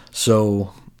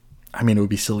 So, it would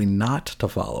be silly not to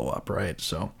follow up, right?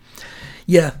 So,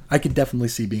 yeah, I could definitely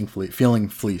see feeling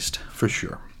fleeced for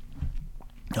sure.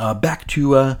 Back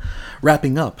to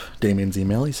wrapping up Damien's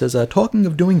email. He says, talking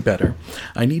of doing better,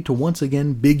 I need to once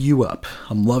again big you up.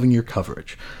 I'm loving your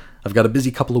coverage. I've got a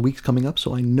busy couple of weeks coming up,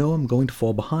 so I know I'm going to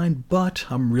fall behind, but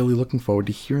I'm really looking forward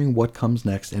to hearing what comes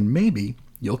next, and maybe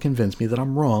you'll convince me that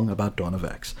I'm wrong about Dawn of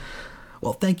X.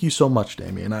 Well, thank you so much,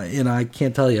 Damien. I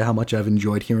can't tell you how much I've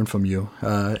enjoyed hearing from you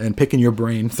and picking your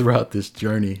brain throughout this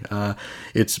journey.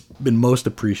 It's been most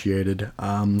appreciated.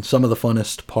 Some of the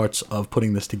funnest parts of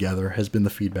putting this together has been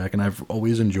the feedback, and I've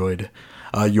always enjoyed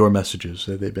your messages.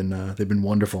 They've been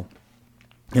wonderful.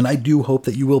 And I do hope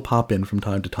that you will pop in from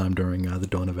time to time during the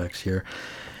Dawn of X here.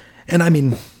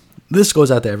 And this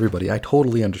goes out to everybody. I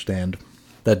totally understand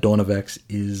that Dawn of X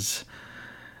is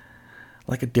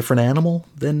like a different animal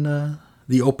than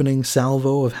the opening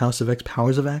salvo of House of X,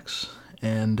 Powers of X.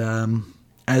 And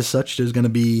as such, there's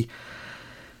probably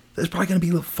going to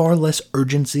be far less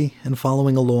urgency in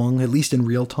following along, at least in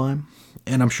real time.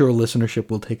 And I'm sure listenership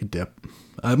will take a dip.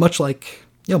 Much like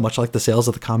the sales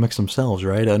of the comics themselves,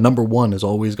 right? A number 1 is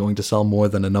always going to sell more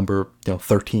than a number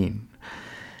 13,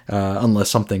 unless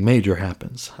something major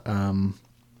happens.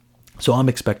 So I'm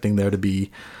expecting there to be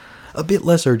a bit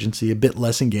less urgency, a bit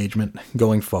less engagement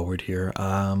going forward here.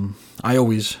 I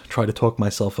always try to talk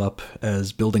myself up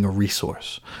as building a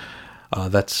resource.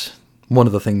 That's one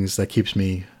of the things that keeps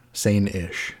me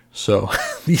sane-ish. So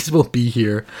these will be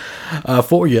here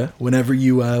for you whenever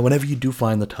you do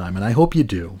find the time, and I hope you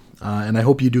do. And I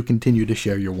hope you do continue to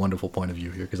share your wonderful point of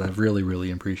view here, because I've really,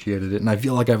 really appreciated it, and I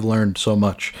feel like I've learned so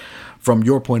much from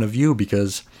your point of view,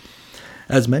 because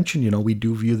as mentioned, we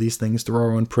do view these things through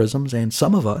our own prisms, and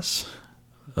some of us,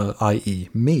 i.e.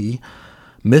 me,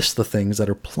 miss the things that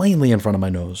are plainly in front of my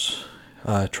nose,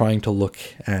 trying to look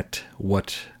at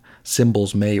what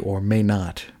symbols may or may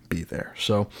not be there.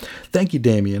 So thank you,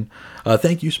 Damien.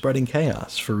 Thank you, Spreading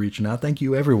Chaos, for reaching out. Thank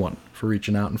you, everyone, for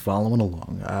reaching out and following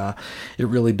along. It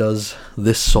really does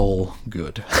this soul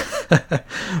good.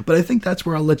 But I think that's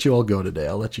where I'll let you all go today.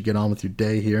 I'll let you get on with your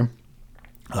day here.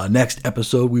 Next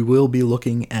episode, we will be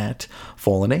looking at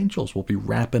Fallen Angels. We'll be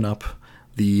wrapping up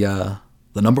the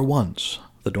number 1s,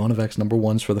 the Dawn of X number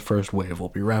 1s for the first wave. We'll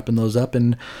be wrapping those up,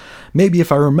 and maybe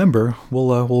if I remember,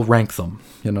 we'll rank them.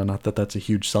 Not that that's a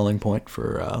huge selling point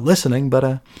for listening,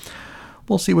 but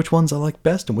we'll see which ones I like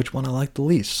best and which one I like the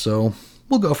least. So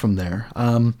we'll go from there.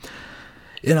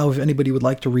 If anybody would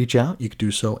like to reach out, you could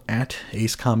do so at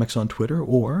Ace Comics on Twitter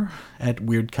or at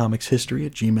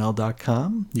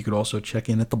weirdcomicshistory@gmail.com. You could also check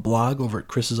in at the blog over at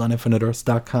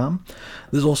chrisisoninfiniteearths.com.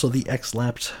 There's also the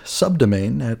XLapsed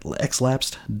subdomain at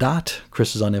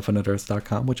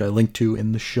xlapsed.chrisisoninfiniteearths.com, which I link to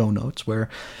in the show notes, where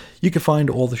you can find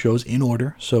all the shows in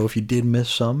order. So if you did miss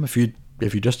some, if you're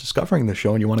just discovering the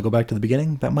show and you want to go back to the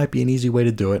beginning, that might be an easy way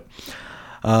to do it.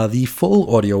 The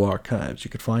full audio archives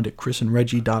you could find at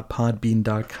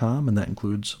chrisandreggie.podbean.com, and that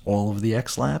includes all of the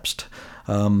X-Lapsed.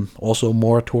 Also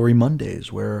Morituri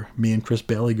Mondays, where me and Chris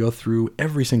Bailey go through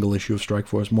every single issue of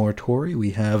Strikeforce Morituri.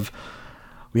 We have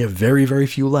very, very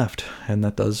few left, and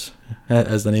that does,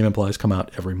 as the name implies, come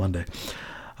out every Monday.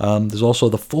 There's also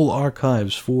the full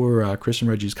archives for Chris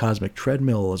and Reggie's Cosmic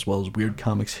Treadmill, as well as Weird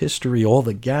Comics History. All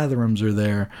the Gatherums are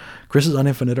there. Chris's on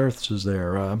Infinite Earths is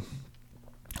there.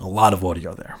 A lot of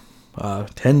audio there.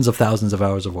 Tens of thousands of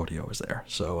hours of audio is there.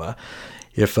 So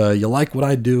if you like what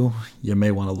I do, you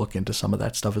may want to look into some of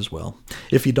that stuff as well.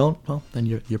 If you don't, well, then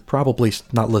you're probably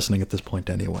not listening at this point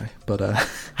anyway. But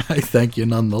I thank you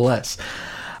nonetheless.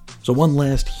 So one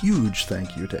last huge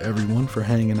thank you to everyone for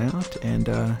hanging out, and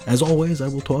as always, I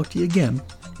will talk to you again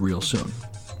real soon.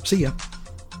 See ya.